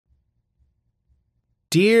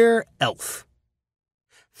Dear Elf,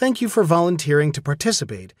 thank you for volunteering to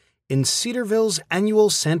participate in Cedarville's annual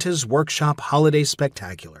Santa's Workshop Holiday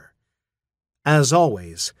Spectacular. As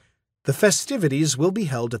always, the festivities will be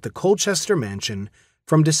held at the Colchester Mansion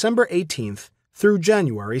from December 18th through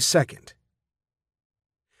January 2nd.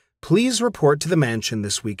 Please report to the mansion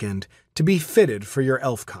this weekend to be fitted for your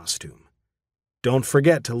elf costume. Don't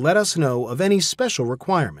forget to let us know of any special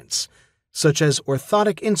requirements, such as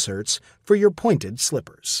orthotic inserts for your pointed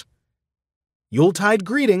slippers. Yuletide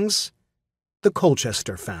greetings, the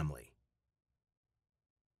Colchester family.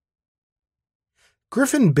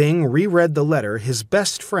 Griffin Bing reread the letter his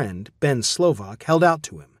best friend, Ben Slovak, held out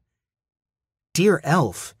to him. Dear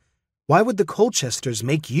Elf, why would the Colchesters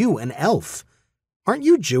make you an elf? Aren't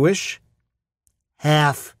you Jewish?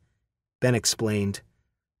 Half, Ben explained.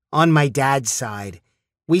 On my dad's side,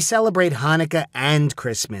 we celebrate Hanukkah and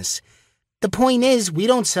Christmas. The point is, we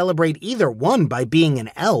don't celebrate either one by being an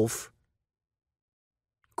elf.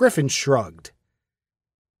 Griffin shrugged.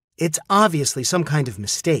 It's obviously some kind of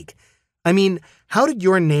mistake. I mean, how did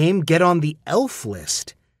your name get on the elf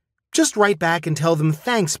list? Just write back and tell them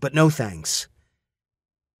thanks, but no thanks.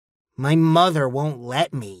 My mother won't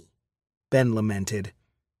let me, Ben lamented.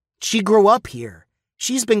 She grew up here.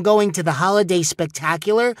 She's been going to the holiday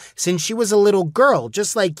spectacular since she was a little girl,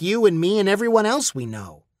 just like you and me and everyone else we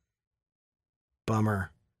know.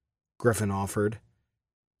 Bummer, Griffin offered.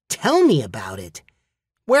 Tell me about it.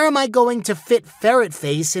 Where am I going to fit Ferret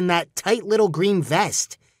Face in that tight little green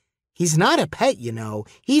vest? He's not a pet, you know.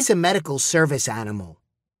 He's a medical service animal.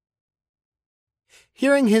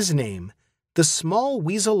 Hearing his name, the small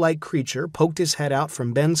weasel-like creature poked his head out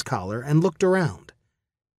from Ben's collar and looked around.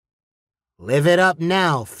 Live it up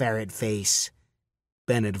now, Ferret Face,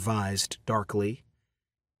 Ben advised darkly.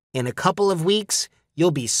 In a couple of weeks,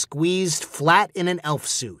 you'll be squeezed flat in an elf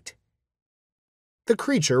suit. The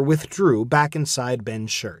creature withdrew back inside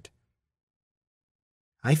Ben's shirt.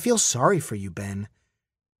 I feel sorry for you, Ben.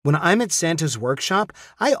 When I'm at Santa's workshop,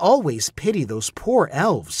 I always pity those poor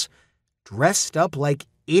elves, dressed up like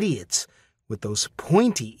idiots, with those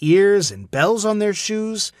pointy ears and bells on their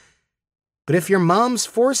shoes. But if your mom's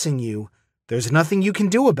forcing you, there's nothing you can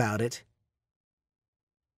do about it.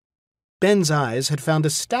 Ben's eyes had found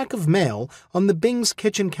a stack of mail on the Bing's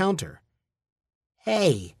kitchen counter.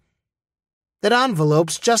 Hey, that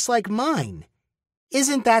envelope's just like mine.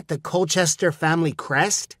 Isn't that the Colchester family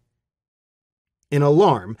crest? In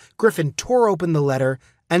alarm, Griffin tore open the letter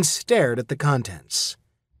and stared at the contents.